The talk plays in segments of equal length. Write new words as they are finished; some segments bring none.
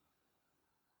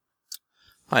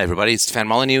Hi everybody, it's Stefan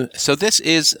Molyneux. So this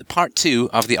is part 2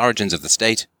 of the origins of the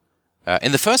state.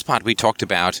 In the first part we talked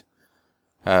about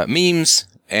memes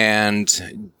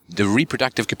and the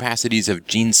reproductive capacities of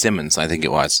Gene Simmons, I think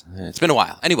it was. It's been a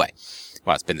while. Anyway,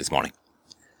 well, it's been this morning.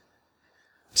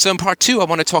 So in part 2 I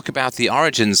want to talk about the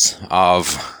origins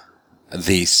of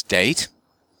the state.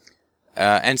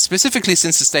 And specifically,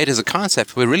 since the state is a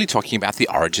concept, we're really talking about the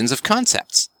origins of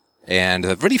concepts. And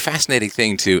a really fascinating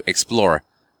thing to explore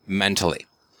mentally.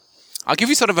 I'll give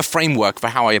you sort of a framework for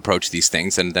how I approach these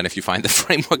things, and then if you find the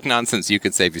framework nonsense, you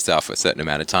could save yourself a certain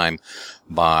amount of time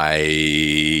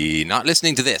by not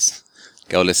listening to this.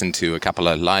 Go listen to a couple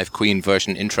of live Queen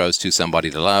version intros to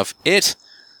Somebody to Love. It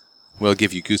will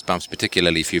give you goosebumps,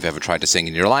 particularly if you've ever tried to sing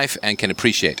in your life and can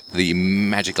appreciate the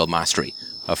magical mastery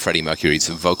of Freddie Mercury's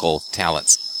vocal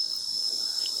talents.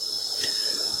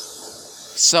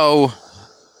 So,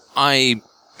 I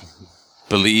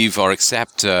believe or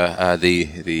accept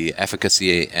the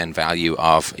efficacy and value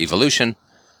of evolution.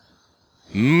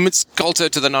 It's culture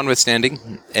to the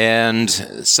notwithstanding. And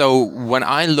so when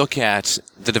I look at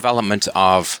the development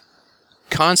of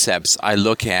concepts, I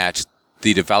look at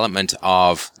the development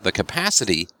of the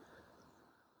capacity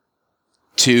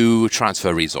to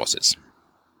transfer resources,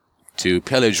 to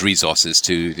pillage resources,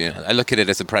 I look at it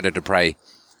as a predator-prey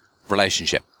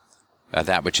relationship.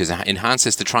 That which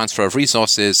enhances the transfer of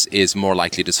resources is more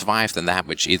likely to survive than that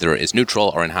which either is neutral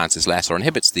or enhances less or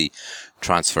inhibits the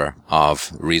transfer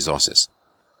of resources.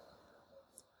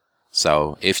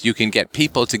 So if you can get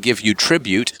people to give you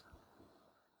tribute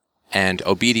and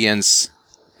obedience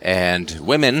and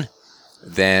women,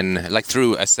 then like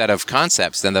through a set of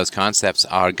concepts, then those concepts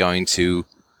are going to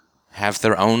have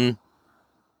their own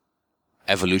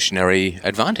evolutionary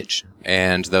advantage.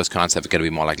 And those concepts are going to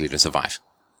be more likely to survive.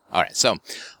 All right, so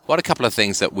what are a couple of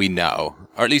things that we know,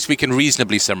 or at least we can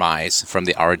reasonably surmise from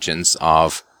the origins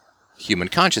of human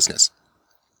consciousness?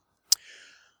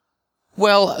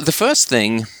 Well, the first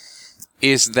thing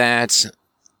is that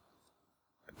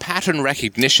pattern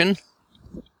recognition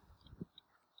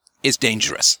is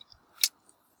dangerous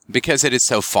because it is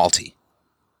so faulty.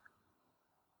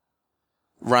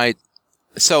 Right?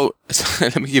 So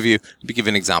let me give you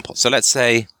an example. So let's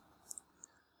say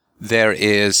there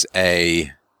is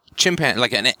a chimpanzee,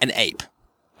 like an ape,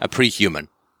 a pre-human.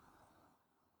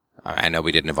 I know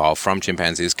we didn't evolve from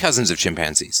chimpanzees, cousins of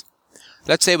chimpanzees.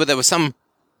 Let's say there was some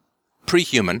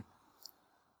pre-human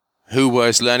who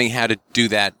was learning how to do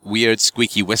that weird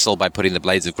squeaky whistle by putting the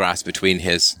blades of grass between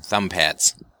his thumb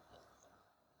pads.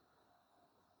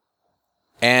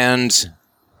 And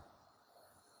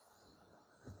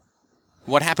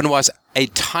what happened was a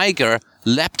tiger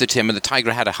leapt at him and the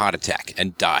tiger had a heart attack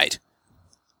and died.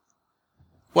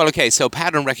 Well, okay, so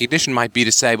pattern recognition might be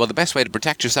to say, well, the best way to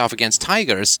protect yourself against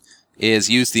tigers is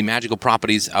use the magical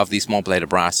properties of the small blade of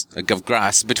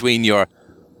grass between your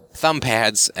thumb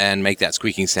pads and make that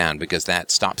squeaking sound, because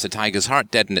that stops a tiger's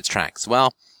heart dead in its tracks.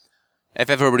 Well, if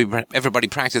everybody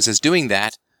practices doing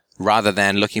that, rather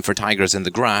than looking for tigers in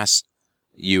the grass,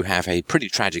 you have a pretty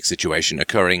tragic situation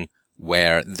occurring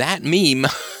where that meme,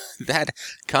 that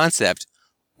concept,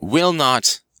 will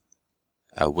not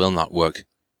work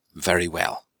very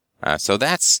well. So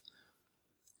that's,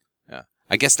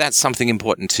 I guess that's something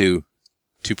important to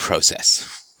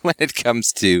process when it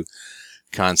comes to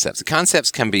concepts. The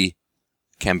concepts can be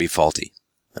faulty,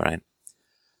 all right?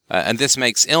 And this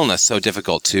makes illness so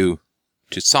difficult to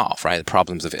solve, right? The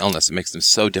problems of illness, it makes them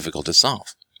so difficult to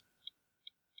solve.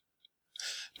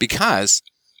 Because,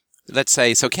 let's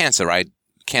say, so cancer, right?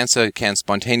 Cancer can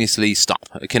spontaneously stop.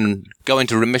 It can go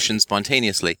into remission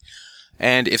spontaneously.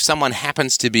 And if someone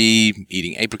happens to be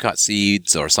eating apricot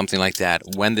seeds or something like that,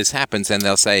 when this happens, then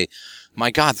they'll say, my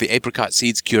God, the apricot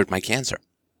seeds cured my cancer.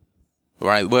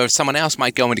 Right? Where someone else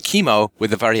might go into chemo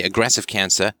with a very aggressive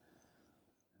cancer,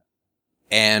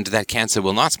 and that cancer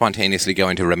will not spontaneously go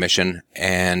into remission,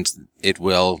 and it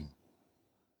will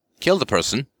kill the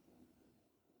person.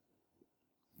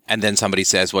 And then somebody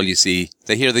says, well, you see,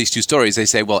 they hear these two stories, they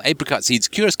say, well, apricot seeds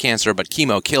cures cancer, but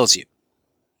chemo kills you.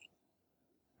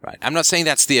 Right. I'm not saying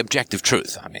that's the objective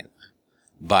truth,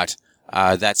 but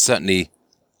that's certainly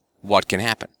what can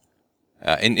happen.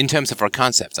 In terms of our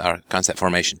concept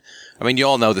formation. You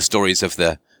all know the stories of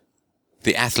the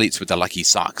athletes with the lucky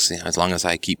socks. As long as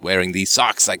I keep wearing these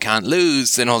socks, I can't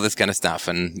lose, and all this kind of stuff.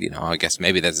 And, I guess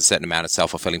maybe there's a certain amount of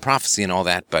self-fulfilling prophecy and all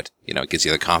that, but, it gives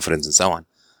you the confidence and so on.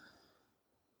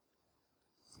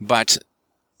 But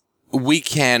we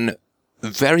can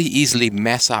very easily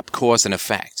mess up cause and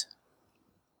effect.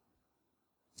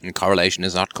 And correlation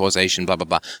is not causation, blah, blah,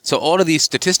 blah. So all of these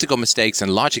statistical mistakes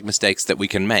and logic mistakes that we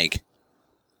can make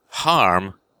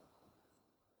harm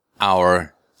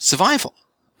our survival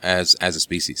as a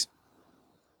species.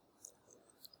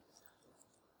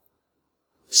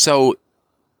 So,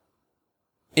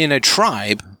 in a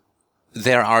tribe,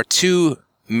 there are two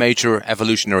major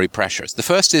evolutionary pressures. The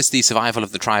first is the survival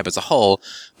of the tribe as a whole,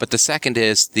 but the second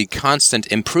is the constant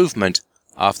improvement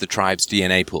of the tribe's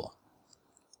DNA pool.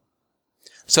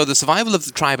 So the survival of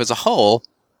the tribe as a whole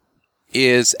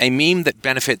is a meme that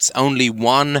benefits only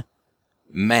one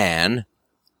man,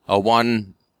 or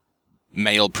one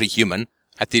male prehuman,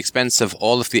 at the expense of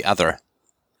all of the other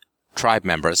tribe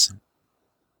members,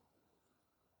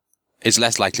 is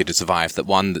less likely to survive. The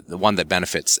one that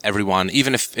benefits everyone,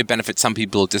 even if it benefits some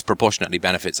people, disproportionately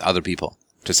benefits other people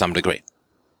to some degree.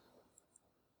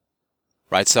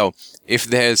 Right? So if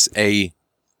there's a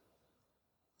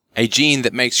gene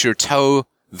that makes your toe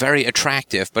very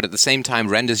attractive, but at the same time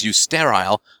renders you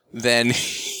sterile, then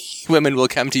women will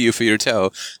come to you for your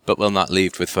toe, but will not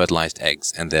leave with fertilized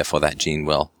eggs, and therefore that gene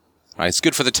will. Right? It's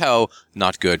good for the toe,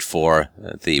 not good for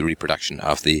the reproduction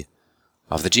of the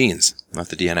genes, of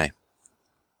the DNA.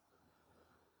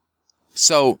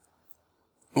 So,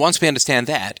 once we understand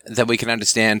that, then we can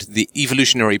understand the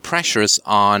evolutionary pressures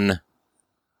on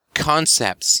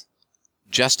concepts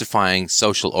justifying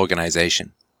social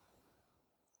organization.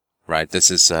 Right? This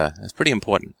is it's pretty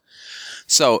important.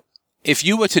 So, if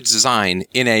you were to design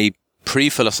in a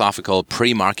pre-philosophical,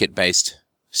 pre-market-based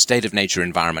state of nature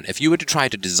environment, if you were to try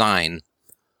to design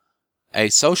a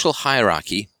social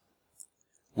hierarchy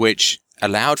which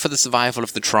allowed for the survival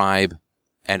of the tribe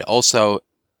and also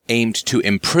aimed to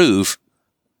improve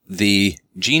the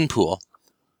gene pool,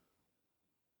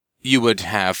 you would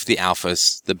have the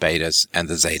alphas, the betas, and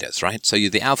the zetas, right? So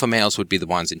the alpha males would be the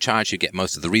ones in charge who get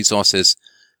most of the resources,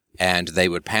 and they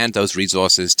would hand those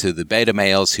resources to the beta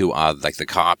males, who are like the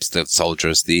cops, the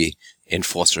soldiers, the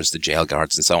enforcers, the jail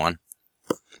guards, and so on.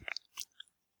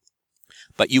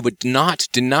 But you would not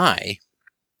deny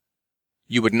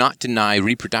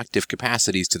reproductive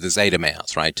capacities to the zeta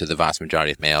males, right? To the vast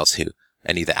majority of males who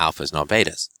are neither alphas nor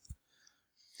betas.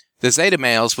 The zeta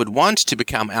males would want to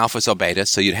become alphas or betas,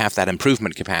 so you'd have that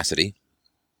improvement capacity.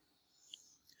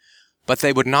 But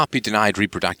they would not be denied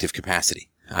reproductive capacity.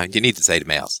 You need the zeta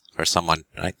males for someone,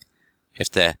 right?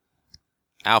 If the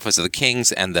alphas are the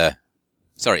kings and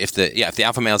if the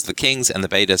alpha males are the kings and the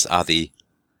betas are the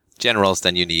generals,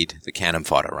 then you need the cannon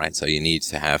fodder, right? So you need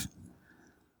to have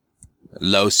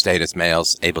low status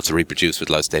males able to reproduce with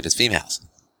low status females.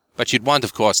 But you'd want,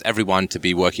 of course, everyone to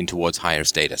be working towards higher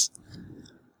status.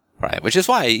 Right, which is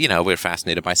why, we're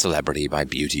fascinated by celebrity, by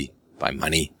beauty, by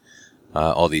money,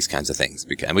 all these kinds of things.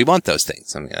 And we want those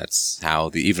things. I mean, that's how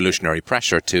the evolutionary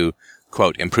pressure to,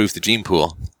 quote, improve the gene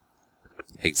pool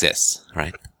exists,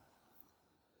 right?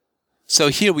 So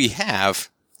here we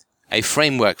have a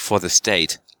framework for the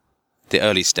state, the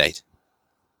early state,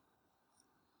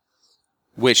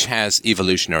 which has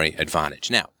evolutionary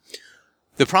advantage. Now,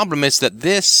 the problem is that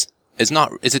this is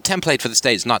a template for the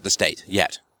state, it's not the state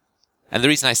yet. And the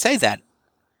reason I say that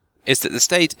is that the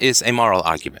state is a moral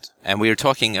argument. And we are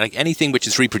talking like anything which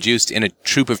is reproduced in a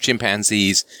troop of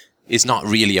chimpanzees is not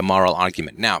really a moral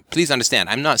argument. Now, please understand,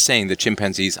 I'm not saying that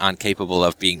chimpanzees aren't capable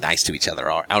of being nice to each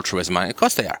other or altruism. Of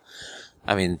course they are.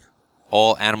 I mean,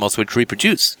 all animals which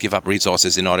reproduce give up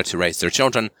resources in order to raise their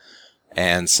children.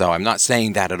 And so I'm not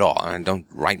saying that at all. And don't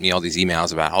write me all these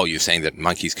emails about, you're saying that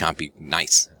monkeys can't be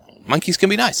nice. Monkeys can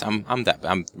be nice.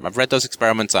 I've read those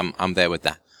experiments. I'm there with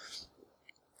that.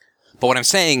 But what I'm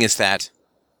saying is that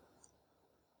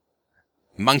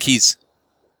monkeys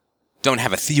don't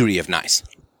have a theory of nice,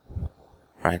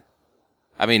 right?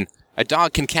 I mean, a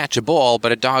dog can catch a ball,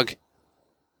 but a dog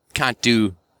can't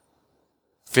do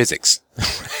physics.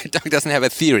 A dog doesn't have a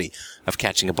theory of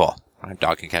catching a ball. A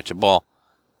dog can catch a ball.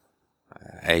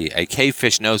 A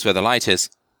cavefish knows where the light is,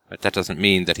 but that doesn't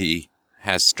mean that he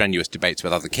has strenuous debates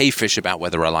with other cavefish about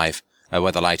whether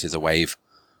the light is a wave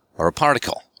or a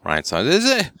particle, right? So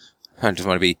I just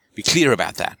want to be clear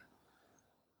about that.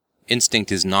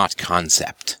 Instinct is not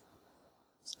concept.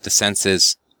 The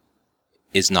senses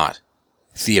is not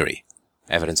theory.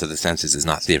 Evidence of the senses is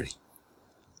not theory.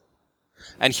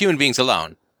 And human beings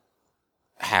alone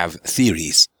have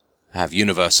theories, have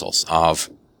universals have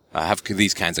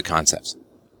these kinds of concepts.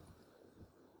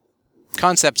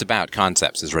 Concepts about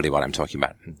concepts is really what I'm talking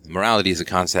about. Morality is a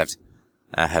concept.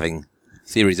 Having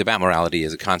theories about morality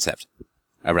is a concept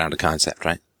around a concept,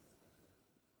 right?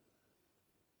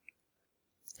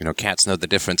 Cats know the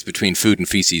difference between food and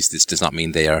feces. This does not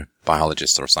mean they are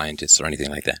biologists or scientists or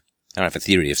anything like that. They don't have a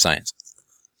theory of science.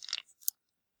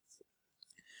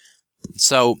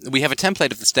 So we have a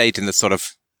template of the state in this sort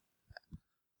of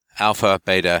alpha,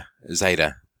 beta,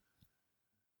 zeta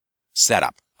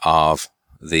setup of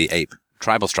the ape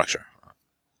tribal structure.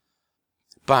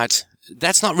 But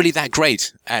that's not really that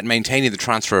great at maintaining the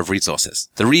transfer of resources.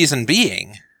 The reason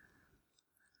being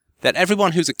that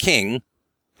everyone who's a king,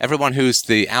 everyone who's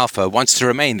the alpha, wants to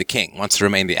remain the king, wants to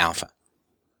remain the alpha,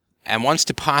 and wants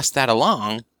to pass that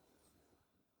along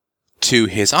to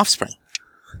his offspring.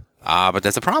 But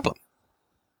there's a problem.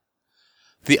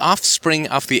 The offspring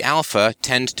of the alpha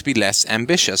tend to be less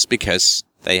ambitious because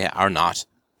they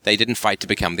didn't fight to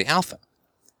become the alpha.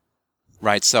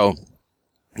 Right, so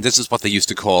this is what they used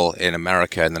to call in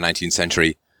America in the 19th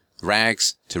century,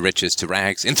 rags to riches to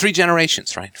rags, in 3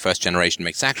 generations, right? First generation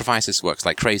makes sacrifices, works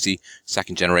like crazy.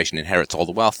 Second generation inherits all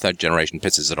the wealth. Third generation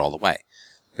pisses it all away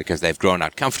because they've grown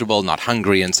out comfortable, not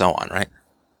hungry, and so on, right?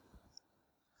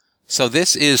 So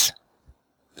this is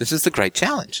the great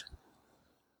challenge.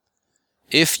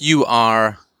 If you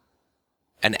are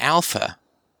an alpha,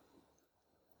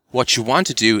 what you want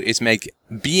to do is make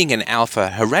being an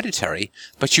alpha hereditary,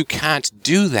 but you can't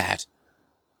do that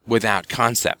without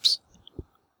concepts,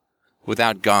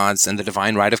 without gods and the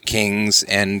divine right of kings,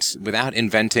 and without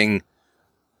inventing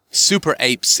super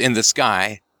apes in the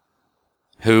sky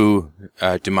who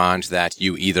demand that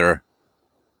you either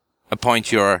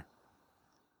appoint your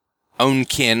own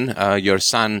kin, your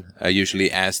son,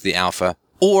 usually as the alpha,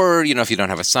 or, if you don't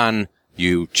have a son,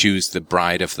 you choose the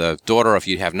bride of the daughter. If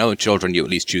you have no children, you at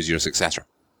least choose your successor.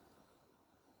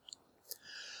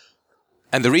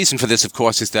 And the reason for this, of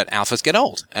course, is that alphas get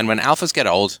old. And when alphas get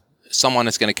old, someone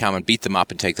is going to come and beat them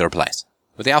up and take their place.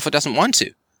 But the alpha doesn't want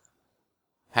to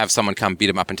have someone come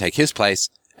beat him up and take his place.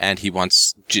 And he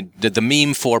wants the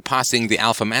meme for passing the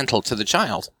alpha mantle to the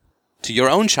child, to your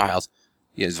own child,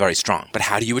 is very strong. But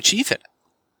how do you achieve it?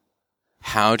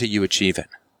 How do you achieve it?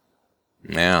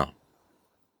 Now,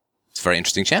 it's a very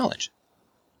interesting challenge.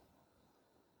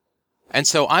 And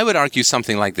so I would argue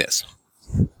something like this.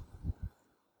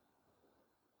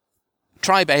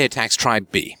 Tribe A attacks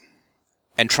Tribe B,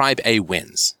 and Tribe A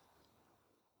wins.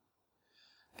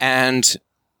 And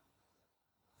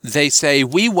they say,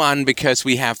 we won because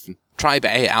we have Tribe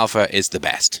A alpha is the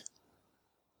best.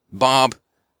 Bob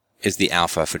is the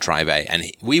alpha for Tribe A, and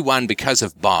we won because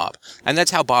of Bob. And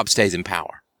that's how Bob stays in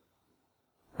power.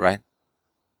 Right?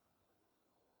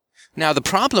 Now, the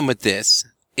problem with this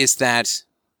is that,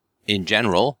 in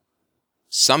general,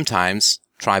 sometimes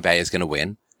Tribe A is going to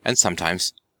win, and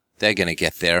sometimes they're going to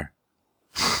get their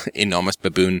enormous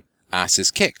baboon asses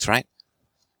kicked, right?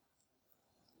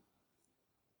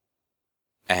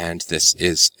 And this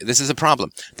is a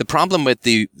problem. The problem with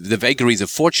the vagaries of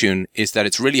fortune is that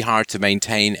it's really hard to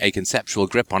maintain a conceptual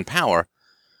grip on power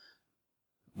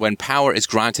when power is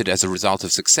granted as a result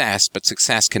of success, but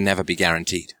success can never be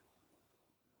guaranteed.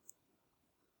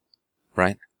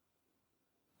 Right?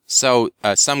 So,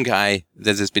 some guy,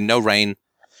 there's been no rain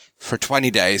for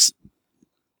 20 days.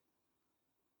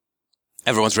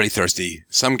 Everyone's really thirsty.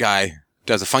 Some guy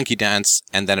does a funky dance,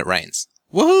 and then it rains.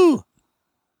 Woohoo!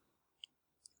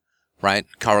 Right?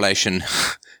 Correlation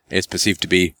is perceived to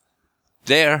be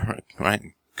there, right?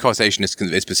 Causation is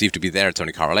perceived to be there. It's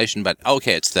only correlation, but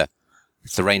okay, it's the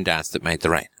rain dance that made the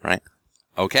rain, right?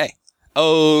 Okay.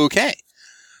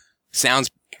 Sounds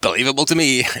believable to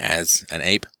me as an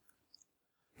ape.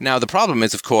 Now, the problem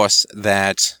is, of course,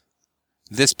 that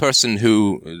the person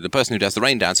who does the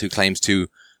rain dance, who claims to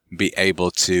be able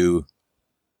to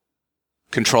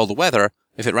control the weather,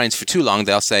 if it rains for too long,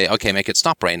 they'll say, okay, make it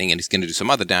stop raining, and he's going to do some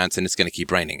other dance, and it's going to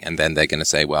keep raining. And then they're going to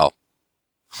say, well,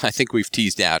 I think we've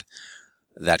teased out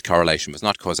that correlation was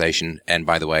not causation, and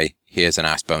by the way, here's an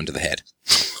ass bone to the head.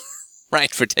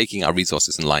 Right, for taking our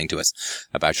resources and lying to us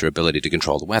about your ability to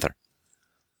control the weather.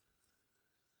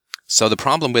 So the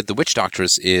problem with the witch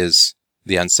doctors is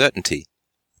the uncertainty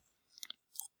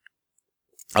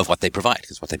of what they provide,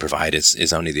 because what they provide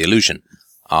is only the illusion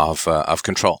of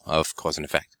control, of cause and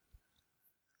effect.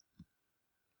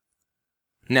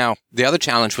 Now, the other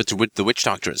challenge with the witch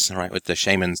doctors, right, with the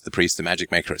shamans, the priests, the magic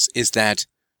makers, is that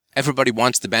everybody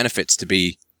wants the benefits to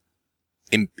be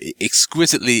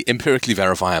exquisitely empirically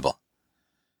verifiable,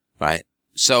 right?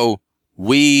 So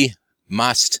we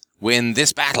must win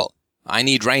this battle. I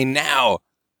need rain now.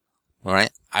 All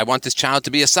right. I want this child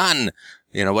to be a son.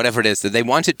 Whatever it is that they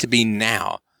want it to be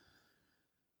now.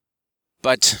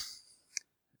 But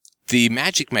the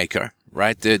magic maker,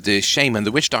 right? The shaman,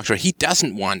 the witch doctor, he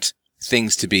doesn't want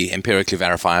things to be empirically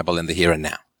verifiable in the here and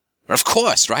now. Of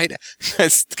course, right?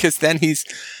 Because then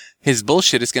his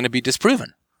bullshit is going to be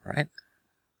disproven, right?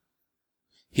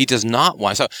 He does not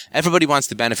want, so everybody wants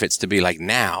the benefits to be like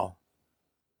now,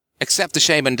 except the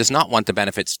shaman does not want the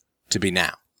benefits to be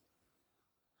now.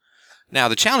 Now,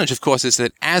 the challenge, of course, is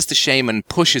that as the shaman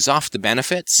pushes off the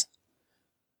benefits,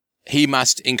 he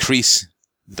must increase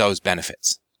those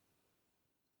benefits.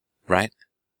 Right?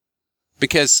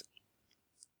 Because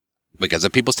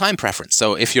of people's time preference.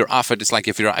 So if you're offered, it's like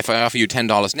if I offer you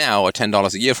 $10 now or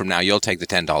 $10 a year from now, you'll take the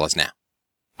 $10 now.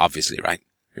 Obviously, right?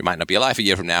 You might not be alive a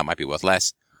year from now, it might be worth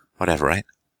less. Whatever, right?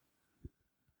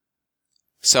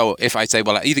 So if I say,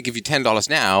 well, I either give you $10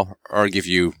 now or give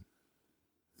you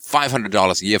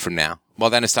 $500 a year from now, well,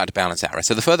 then it starts to balance out, right?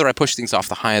 So the further I push things off,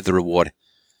 the higher the reward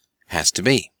has to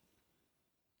be.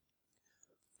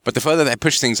 But the further I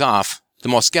push things off, the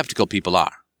more skeptical people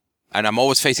are. And I'm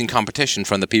always facing competition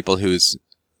from the people whose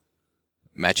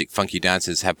magic funky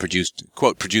dances have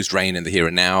produced rain in the here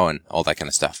and now and all that kind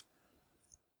of stuff.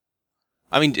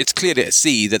 I mean, it's clear to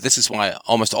see that this is why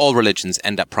almost all religions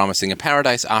end up promising a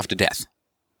paradise after death,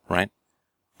 right?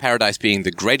 Paradise being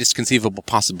the greatest conceivable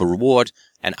possible reward,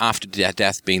 and after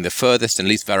death being the furthest and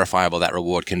least verifiable that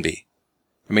reward can be.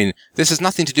 I mean, this has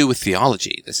nothing to do with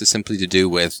theology. This is simply to do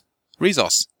with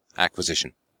resource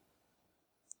acquisition.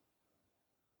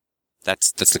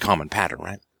 That's the common pattern,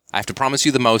 right? I have to promise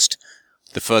you the most,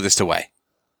 the furthest away.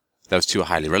 Those two are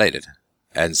highly related.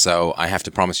 And so I have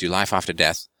to promise you life after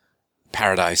death,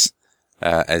 paradise,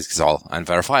 as all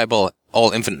unverifiable,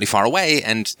 all infinitely far away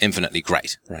and infinitely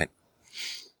great, right?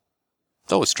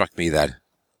 It always struck me that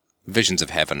visions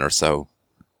of heaven are so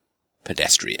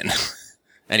pedestrian.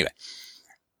 Anyway.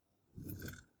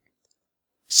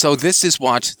 So this is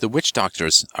what the witch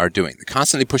doctors are doing. They're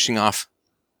constantly pushing off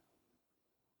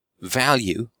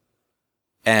value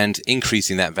and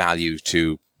increasing that value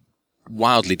to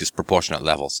wildly disproportionate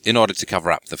levels in order to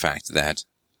cover up the fact that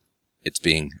it's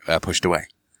being pushed away.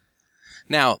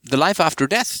 Now, the life after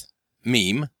death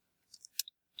meme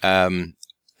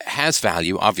has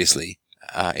value, obviously,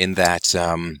 in that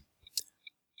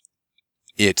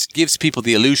it gives people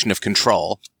the illusion of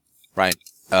control, right,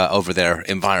 over their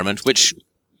environment, which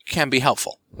can be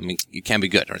helpful. I mean, it can be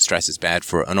good, or stress is bad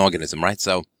for an organism, right?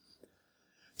 So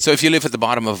if you live at the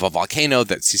bottom of a volcano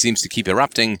that seems to keep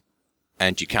erupting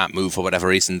and you can't move for whatever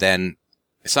reason, then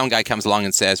some guy comes along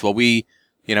and says, well, we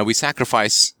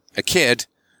sacrifice a kid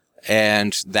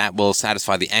and that will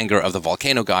satisfy the anger of the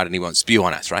volcano god and he won't spew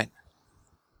on us, right?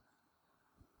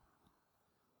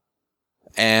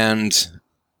 And,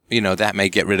 that may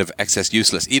get rid of excess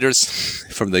useless eaters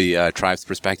from the tribe's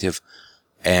perspective.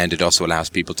 And it also allows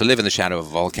people to live in the shadow of a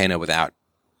volcano without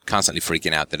constantly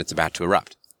freaking out that it's about to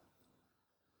erupt.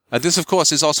 This, of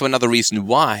course, is also another reason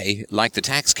why, like the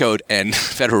tax code and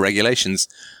federal regulations,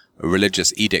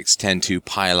 religious edicts tend to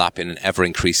pile up in an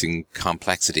ever-increasing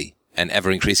complexity, and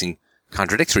ever-increasing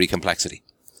contradictory complexity,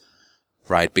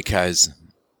 right? Because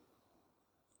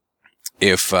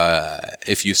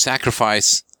if you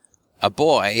sacrifice a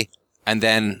boy and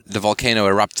then the volcano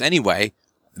erupts anyway,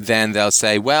 then they'll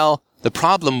say, well, the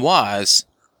problem was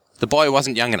the boy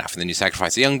wasn't young enough, and then you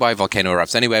sacrifice a young boy, volcano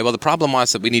erupts anyway. Well, the problem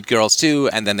was that we need girls too,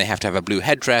 and then they have to have a blue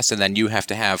headdress, and then you have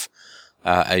to have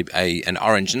an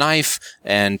orange knife,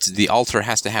 and the altar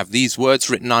has to have these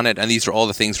words written on it, and these are all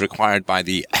the things required by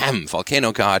the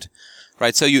volcano god,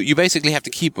 right? So you basically have to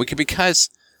keep,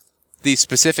 because these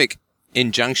specific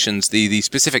injunctions, the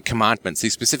specific commandments,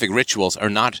 these specific rituals are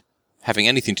not having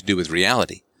anything to do with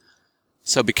reality.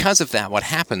 So because of that, what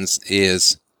happens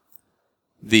is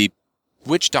the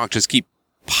witch doctors keep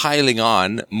piling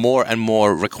on more and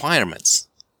more requirements.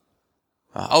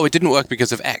 It didn't work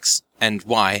because of X and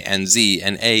Y and Z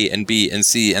and A and B and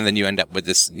C, and then you end up with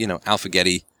this,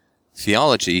 alpha-getty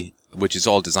theology, which is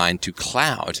all designed to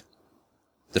cloud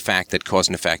the fact that cause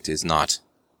and effect is not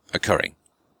occurring.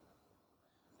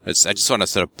 I just want to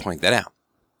sort of point that out.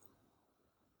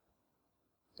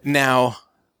 Now,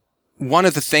 one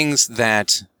of the things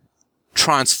that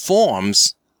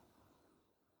transforms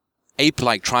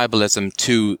ape-like tribalism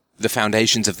to the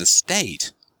foundations of the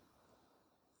state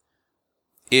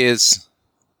is,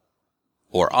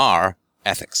 or are,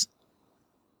 ethics.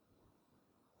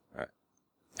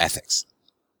 Ethics.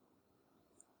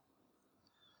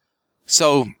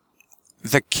 So,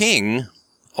 the king,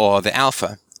 or the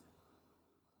alpha,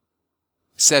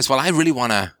 says, well, I really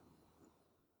want to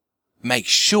make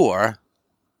sure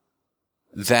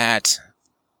that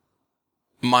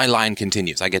my line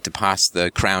continues. I get to pass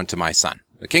the crown to my son.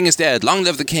 The king is dead. Long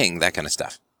live the king. That kind of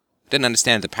stuff. Didn't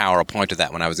understand the power or point of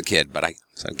that when I was a kid, but I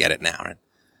sort of get it now.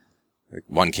 Right?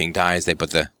 One king dies, they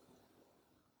put the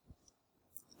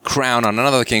crown on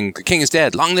another king. The king is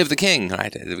dead. Long live the king.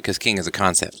 Right? Because king is a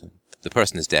concept. The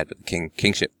person is dead, but the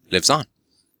kingship lives on.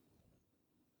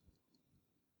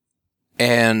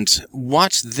 And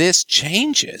what this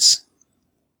changes,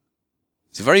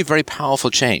 it's a very, very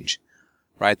powerful change.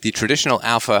 right? The traditional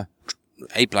alpha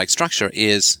ape-like structure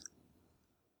is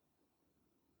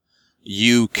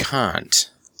you can't,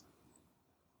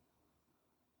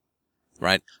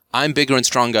 right? I'm bigger and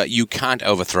stronger. You can't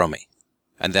overthrow me.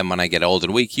 And then when I get old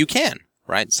and weak, you can,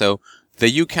 right? So the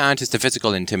you can't is the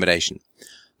physical intimidation.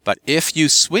 But if you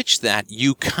switch that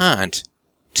you can't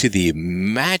to the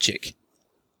magic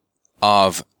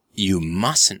of you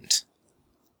mustn't,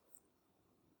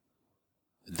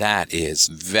 that is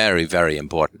very, very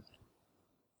important.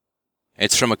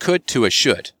 It's from a could to a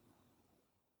should.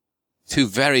 Two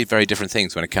very, very different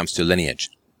things when it comes to lineage.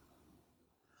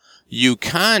 You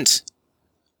can't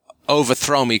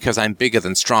overthrow me because I'm bigger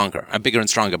and stronger.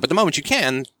 But the moment you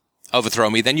can overthrow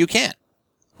me, then you can.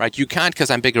 Right? You can't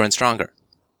because I'm bigger and stronger.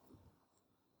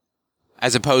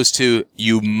 As opposed to,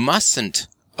 you mustn't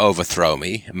overthrow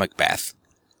me, Macbeth,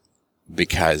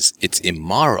 because it's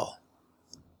immoral.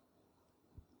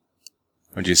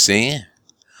 Would you see?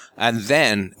 And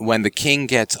then, when the king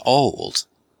gets old,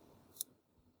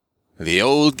 the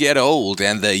old get old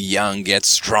and the young get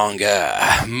stronger.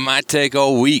 Might take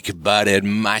a week, but it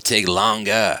might take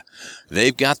longer.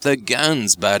 They've got the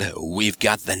guns, but we've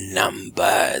got the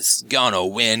numbers. Gonna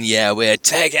win, yeah, we're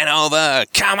taking over.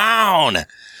 Come on!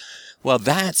 Well,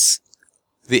 that's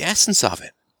the essence of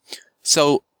it.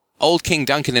 So, old King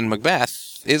Duncan in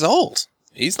Macbeth is old.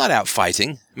 He's not out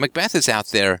fighting. Macbeth is out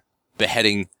there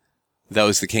beheading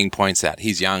those the king points at.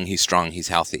 He's young, he's strong, he's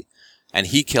healthy. And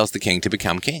he kills the king to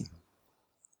become king.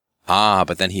 Ah,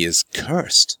 but then he is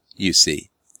cursed, you see.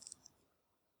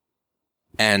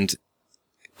 And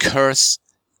curse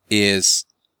is,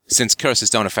 since curses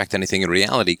don't affect anything in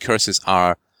reality, curses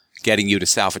are getting you to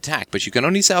self-attack. But you can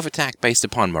only self-attack based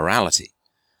upon morality.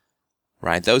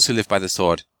 Right? Those who live by the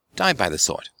sword die by the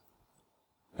sword.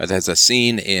 There's a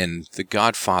scene in The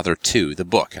Godfather 2, the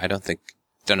book.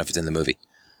 Don't know if it's in the movie,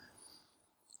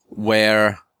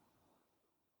 where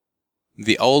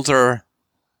the older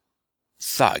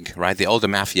thug, right, the older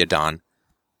mafia don,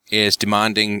 is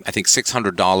demanding, I think,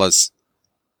 $600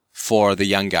 for the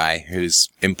young guy who's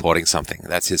importing something.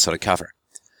 That's his sort of cover.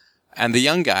 And the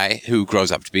young guy, who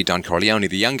grows up to be Don Corleone,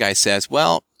 the young guy says,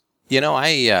 well, you know,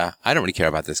 I don't really care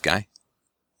about this guy.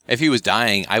 If he was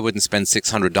dying, I wouldn't spend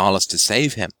 $600 to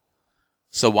save him.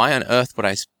 So why on earth would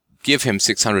I give him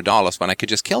 $600 when I could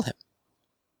just kill him?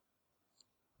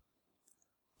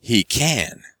 He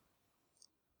can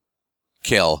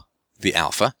kill the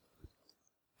alpha,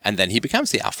 and then he becomes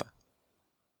the alpha.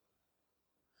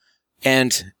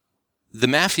 And the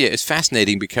mafia is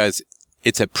fascinating because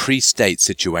it's a pre-state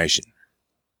situation.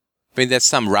 I mean, there's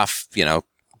some rough,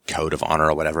 code of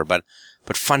honor or whatever, but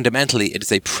fundamentally it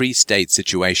is a pre-state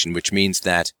situation, which means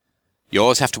that you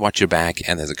always have to watch your back,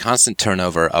 and there's a constant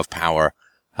turnover of power,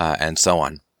 and so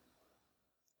on.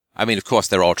 I mean, of course,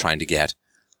 they're all trying to get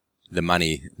the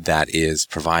money that is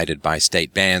provided by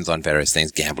state bans on various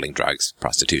things, gambling, drugs,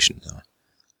 prostitution,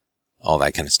 all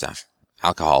that kind of stuff.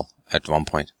 Alcohol, at one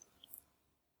point.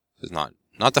 It's not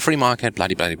the free market,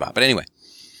 blah-de-blah-de-blah. But anyway,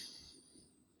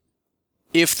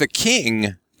 if the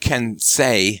king can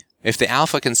say, if the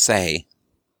alpha can say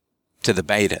to the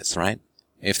betas, right?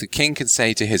 If the king can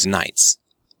say to his knights,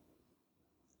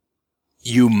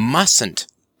 you mustn't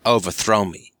overthrow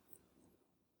me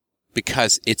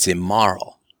because it's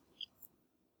immoral.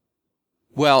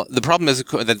 Well, the problem is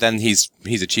that then he's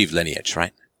achieved lineage,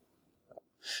 right?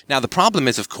 Now, the problem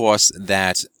is, of course,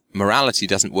 that morality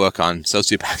doesn't work on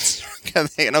sociopaths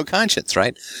because they have no conscience,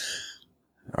 right?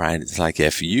 Right? It's like,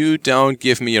 if you don't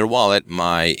give me your wallet,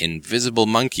 my invisible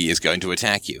monkey is going to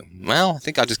attack you. Well, I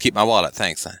think I'll just keep my wallet,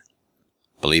 thanks. I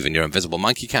believe in your invisible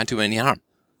monkey, can't do any harm.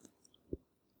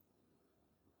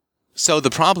 So the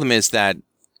problem is that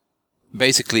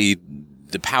basically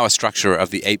the power structure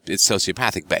of the ape is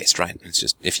sociopathic based, right? It's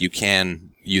just, if you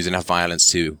can use enough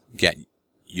violence to get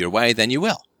your way, then you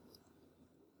will.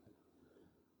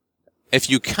 If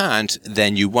you can't,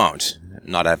 then you won't.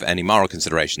 Not have any moral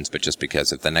considerations, but just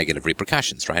because of the negative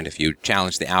repercussions, right? If you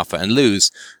challenge the alpha and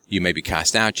lose, you may be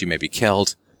cast out, you may be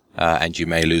killed, and you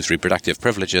may lose reproductive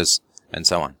privileges, and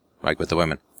so on, like with the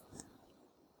women.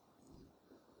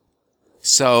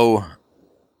 So,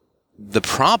 the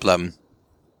problem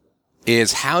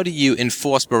is, how do you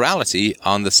enforce morality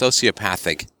on the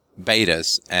sociopathic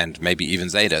betas and maybe even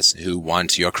zetas who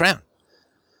want your crown?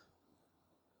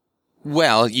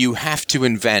 Well, you have to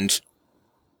invent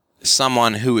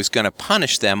someone who is going to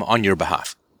punish them on your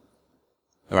behalf.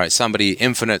 All right, somebody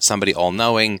infinite, somebody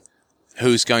all-knowing,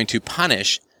 who's going to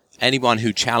punish anyone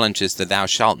who challenges the thou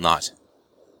shalt not,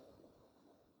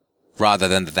 rather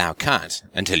than the thou can't,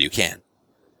 until you can.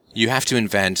 You have to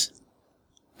invent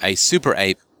a super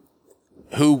ape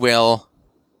who will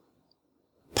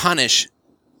punish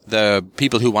the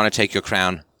people who want to take your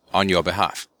crown on your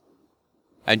behalf.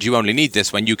 And you only need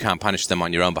this when you can't punish them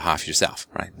on your own behalf yourself,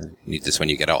 right? You need this when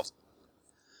you get old.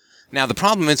 Now, the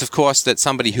problem is, of course, that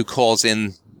somebody who calls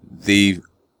in the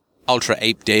Ultra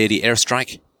Ape Deity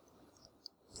Airstrike,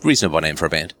 reasonable name for a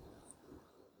band,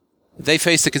 they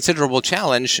face the considerable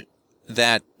challenge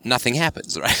that nothing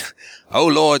happens, right? Oh,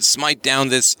 Lord, smite down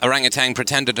this orangutan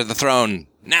pretender to the throne,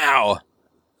 now!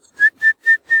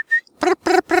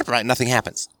 Right, nothing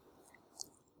happens.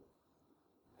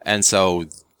 And so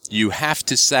you have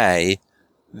to say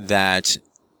that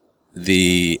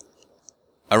the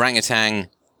orangutan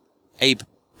ape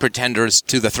pretenders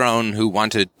to the throne who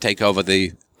want to take over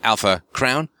the Alpha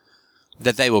crown,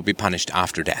 that they will be punished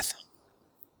after death.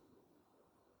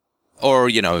 Or,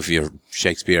 if you're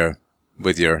Shakespeare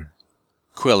with your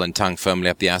quill and tongue firmly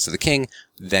up the ass of the king,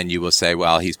 then you will say,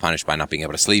 well, he's punished by not being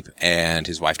able to sleep, and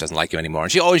his wife doesn't like him anymore,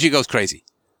 and she goes crazy.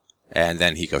 And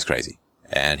then he goes crazy.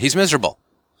 And he's miserable.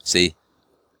 See?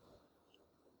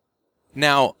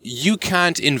 Now, you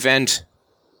can't invent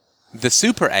the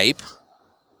super ape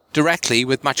directly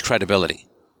with much credibility,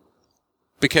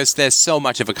 because there's so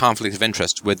much of a conflict of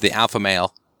interest with the alpha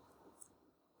male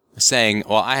saying,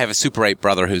 well, I have a super ape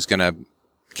brother who's going to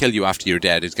kill you after you're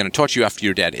dead, who's going to torture you after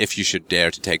you're dead if you should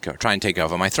dare to try and take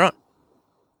over my throne.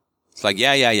 It's like,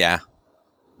 yeah.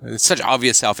 There's such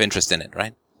obvious self-interest in it,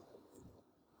 right?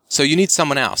 So you need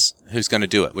someone else who's going to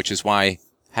do it, which is why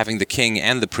having the king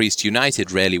and the priest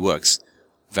united rarely works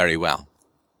very well.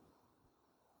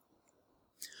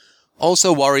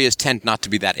 Also, warriors tend not to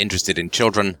be that interested in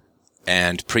children,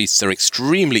 and priests are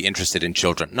extremely interested in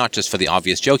children, not just for the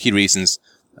obvious jokey reasons,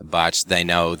 but they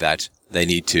know that they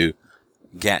need to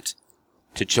get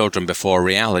to children before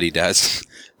reality does,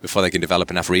 before they can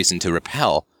develop enough reason to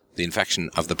repel the infection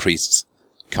of the priest's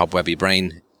cobwebby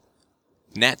brain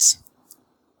nets.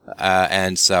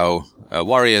 And so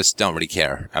warriors don't really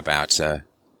care about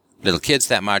little kids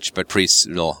that much, but priests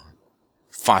will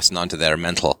fasten onto their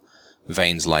mental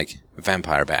veins like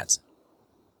vampire bats.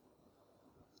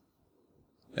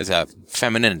 There's a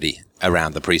femininity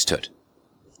around the priesthood.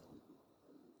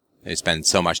 They spend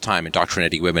so much time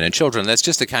indoctrinating women and children. There's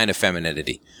just a kind of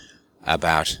femininity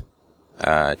about,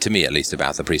 to me at least,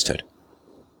 about the priesthood.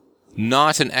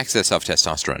 Not an excess of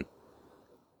testosterone,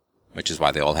 which is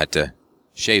why they all had to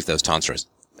shave those tonsors.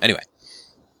 Anyway.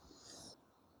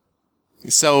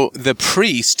 So the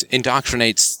priest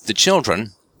indoctrinates the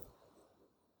children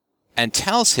and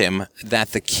tells him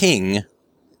that the king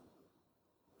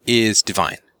is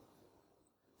divine,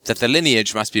 that the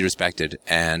lineage must be respected,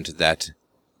 and that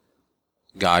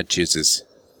God chooses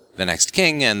the next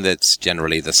king, and that's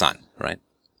generally the son, right?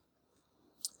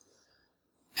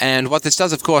 And what this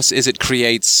does, of course, is it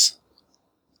creates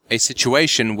a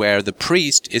situation where the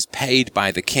priest is paid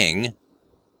by the king,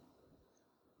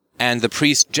 and the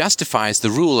priest justifies the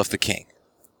rule of the king,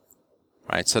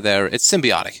 right? So it's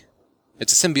symbiotic.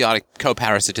 It's a symbiotic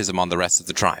co-parasitism on the rest of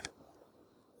the tribe.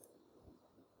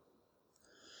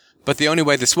 But the only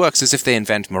way this works is if they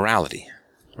invent morality,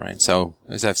 right? So,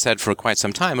 as I've said for quite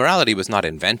some time, morality was not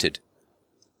invented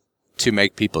to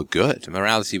make people good.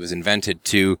 Morality was invented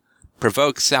to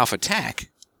provoke self-attack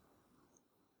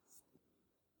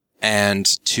and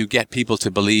to get people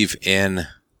to believe in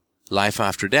life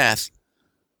after death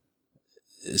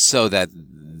so that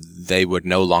they would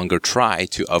no longer try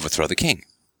to overthrow the king.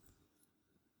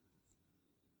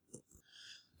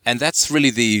 And that's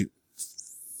really the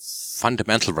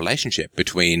fundamental relationship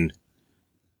between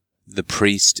the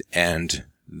priest and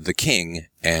the king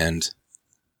and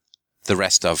the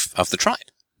rest of the tribe.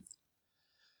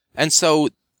 And so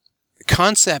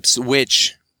concepts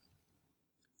which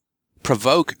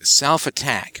provoke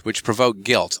self-attack, which provoke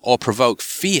guilt, or provoke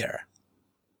fear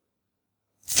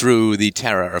through the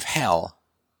terror of hell,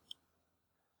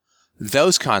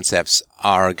 those concepts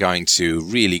are going to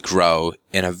really grow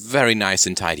in a very nice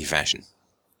and tidy fashion.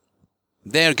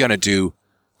 They're going to do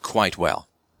quite well.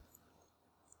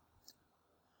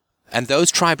 And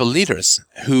those tribal leaders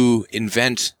who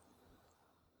invent,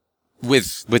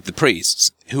 with the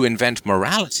priests, who invent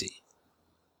morality,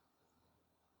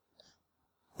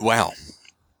 well,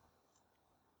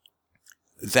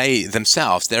 they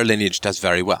themselves, their lineage does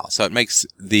very well. So it makes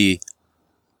the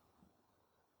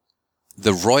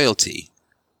royalty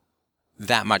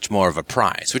that much more of a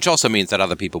prize, which also means that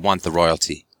other people want the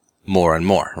royalty more and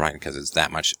more, right? Because it's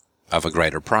that much of a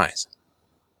greater prize.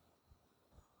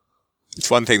 It's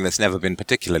one thing that's never been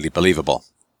particularly believable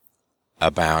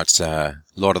about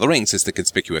Lord of the Rings is the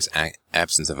conspicuous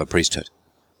absence of a priesthood.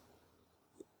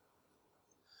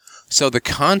 So the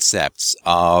concepts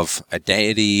of a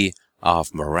deity,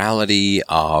 of morality,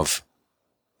 of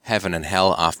heaven and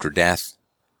hell after death,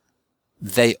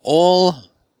 they all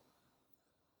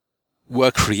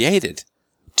were created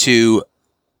to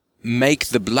make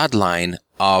the bloodline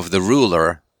of the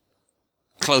ruler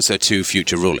closer to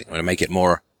future ruling, or to make it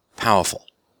more powerful.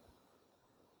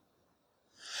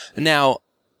 Now,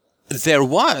 there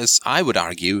was, I would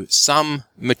argue, some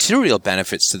material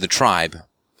benefits to the tribe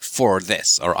for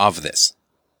this, or of this.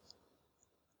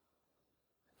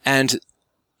 And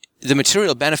the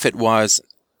material benefit was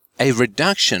a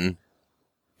reduction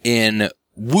in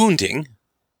wounding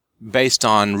based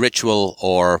on ritual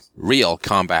or real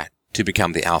combat to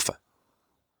become the alpha.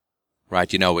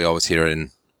 Right? You know, we always hear it in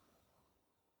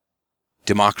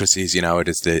democracies, you know,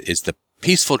 it's the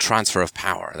peaceful transfer of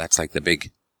power. That's like the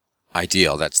big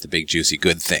ideal. That's the big juicy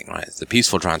good thing, right? It's the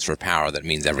peaceful transfer of power that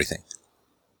means everything.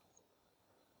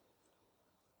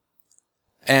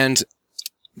 And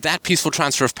that peaceful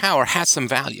transfer of power has some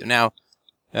value. Now,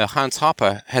 Hans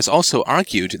Hoppe has also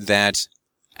argued that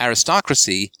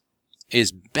aristocracy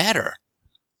is better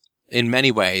in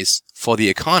many ways for the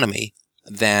economy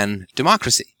than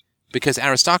democracy, because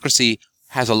aristocracy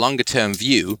has a longer-term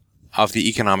view of the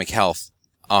economic health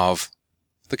of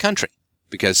the country,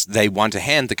 because they want to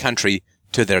hand the country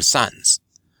to their sons.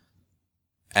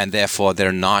 And therefore,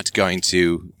 they're not going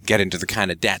to get into the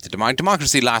kind of debt.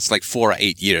 Democracy lasts like 4 or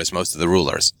 8 years, most of the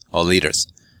rulers or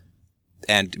leaders.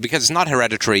 And because it's not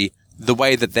hereditary, the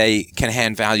way that they can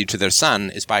hand value to their son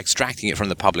is by extracting it from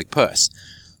the public purse.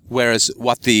 Whereas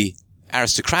what the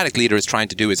aristocratic leader is trying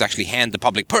to do is actually hand the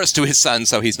public purse to his son,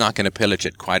 so he's not going to pillage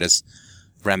it quite as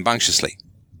rambunctiously.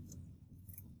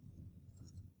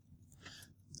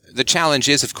 The challenge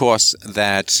is, of course,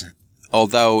 that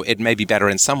although it may be better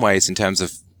in some ways in terms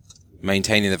of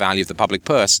maintaining the value of the public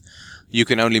purse, you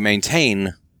can only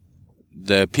maintain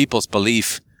the people's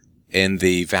belief in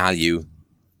the value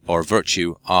or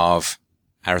virtue of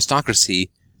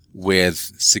aristocracy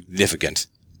with significant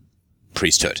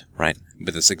priesthood, right?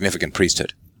 With a significant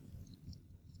priesthood.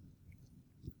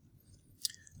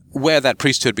 Where that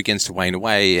priesthood begins to wane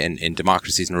away in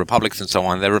democracies and republics and so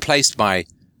on, they're replaced by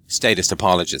statist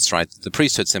apologists, right? The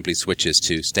priesthood simply switches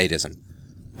to statism,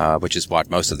 which is what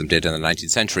most of them did in the 19th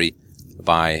century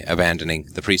by abandoning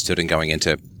the priesthood and going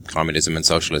into communism and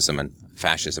socialism and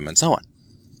fascism and so on,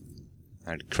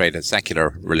 and create a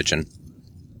secular religion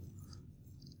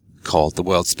called the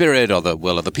world spirit or the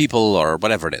will of the people or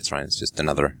whatever it is, right? It's just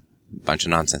another bunch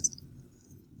of nonsense.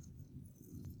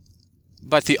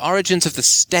 But the origins of the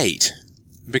state,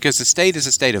 because the state is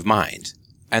a state of mind,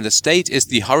 and the state is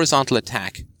the horizontal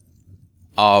attack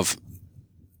of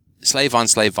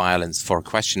slave-on-slave violence for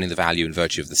questioning the value and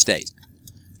virtue of the state.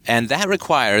 And that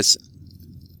requires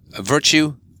a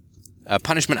virtue, a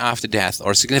punishment after death,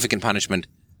 or significant punishment,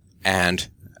 and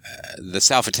the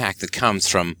self-attack that comes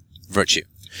from virtue.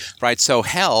 Right? So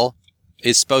hell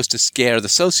is supposed to scare the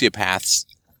sociopaths,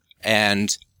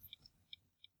 and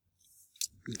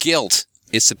guilt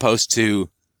is supposed to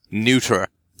neuter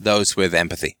those with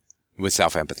empathy, with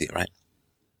self-empathy, right?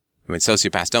 I mean,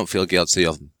 sociopaths don't feel guilt, so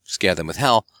you'll scare them with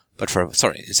hell, but for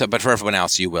everyone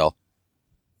else, you will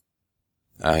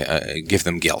give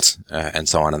them guilt, and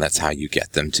so on, and that's how you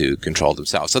get them to control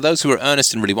themselves. So those who are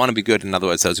earnest and really want to be good, in other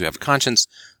words, those who have a conscience,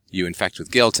 you infect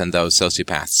with guilt, and those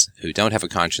sociopaths who don't have a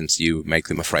conscience, you make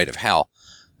them afraid of hell,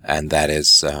 and that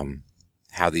is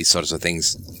how these sorts of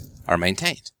things are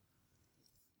maintained.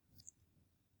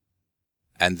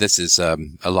 And this is a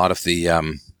lot of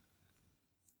the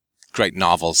great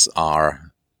novels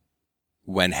are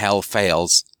when hell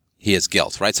fails, here's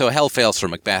guilt, right? So hell fails for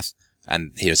Macbeth,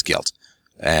 and here's guilt.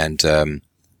 And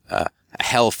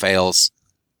hell fails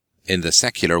in the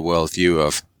secular worldview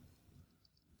of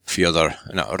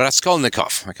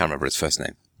Raskolnikov. I can't remember his first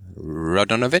name.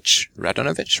 Radonovich,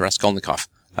 Raskolnikov,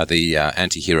 the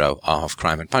anti-hero of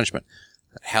Crime and Punishment.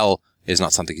 Hell is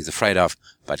not something he's afraid of,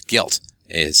 but guilt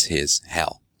is his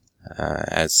hell.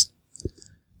 As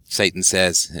Satan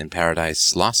says in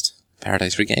Paradise Lost,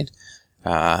 Paradise Regained,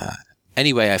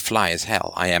 any way I fly is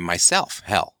hell. I am myself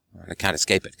hell. I can't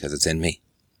escape it because it's in me.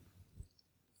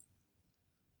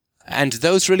 And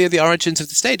those really are the origins of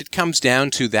the state. It comes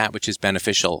down to that which is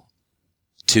beneficial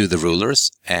to the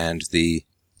rulers and the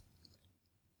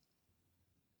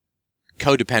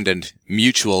codependent,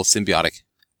 mutual, symbiotic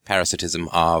parasitism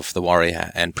of the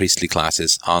warrior and priestly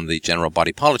classes on the general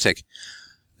body politic.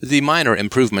 The minor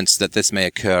improvements that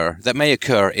may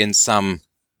occur in some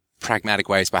pragmatic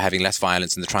ways by having less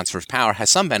violence in the transfer of power has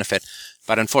some benefit,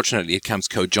 but unfortunately it comes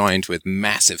co-joined with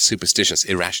massive superstitious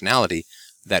irrationality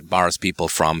that bars people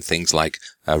from things like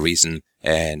reason,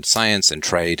 and science and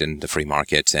trade and the free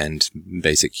market and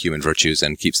basic human virtues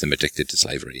and keeps them addicted to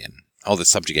slavery and all the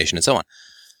subjugation and so on.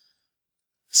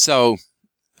 So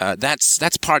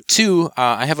that's part 2.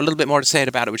 I have a little bit more to say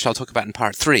about it, which I'll talk about in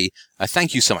part 3.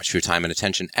 Thank you so much for your time and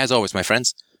attention. As always, my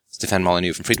friends, Stefan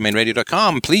Molyneux from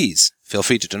freedomainradio.com. Please feel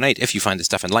free to donate if you find this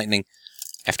stuff enlightening.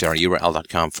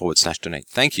 FDRURL.com/donate.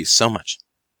 Thank you so much.